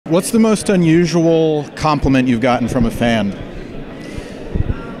What's the most unusual compliment you've gotten from a fan?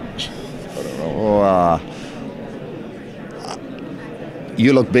 Oh,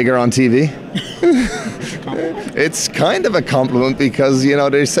 you look bigger on TV. It's kind of a compliment because, you know,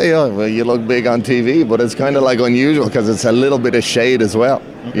 they say, oh, well, you look big on TV, but it's kind of like unusual because it's a little bit of shade as well.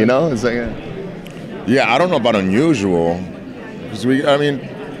 Okay. You know? It's like yeah, I don't know about unusual. Because I mean,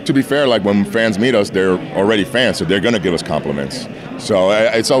 to be fair, like when fans meet us, they're already fans, so they're going to give us compliments. So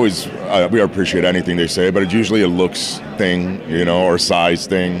it's always, we appreciate anything they say, but it's usually a looks thing, you know, or size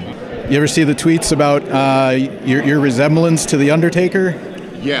thing. You ever see the tweets about your resemblance to The Undertaker?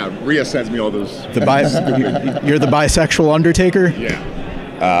 Yeah, Rhea sends me all those. You're the bisexual Undertaker? Yeah.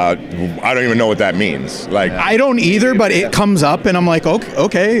 I don't even know what that means. Like I don't either, but it comes up, and I'm like,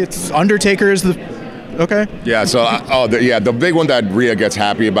 okay, it's Undertaker is the... Okay. Yeah, so, the big one that Rhea gets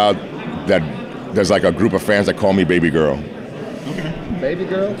happy about, that there's like a group of fans that call me baby girl. Okay. Baby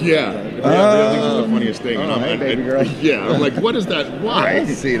girl? Yeah. Rhea thinks it's the funniest thing. Hey, baby girl. Yeah, I'm like, what is that? Why? I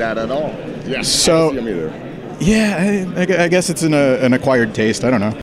didn't see that at all. Yeah, so, I don't see them either. Yeah, I guess it's an acquired taste. I don't know.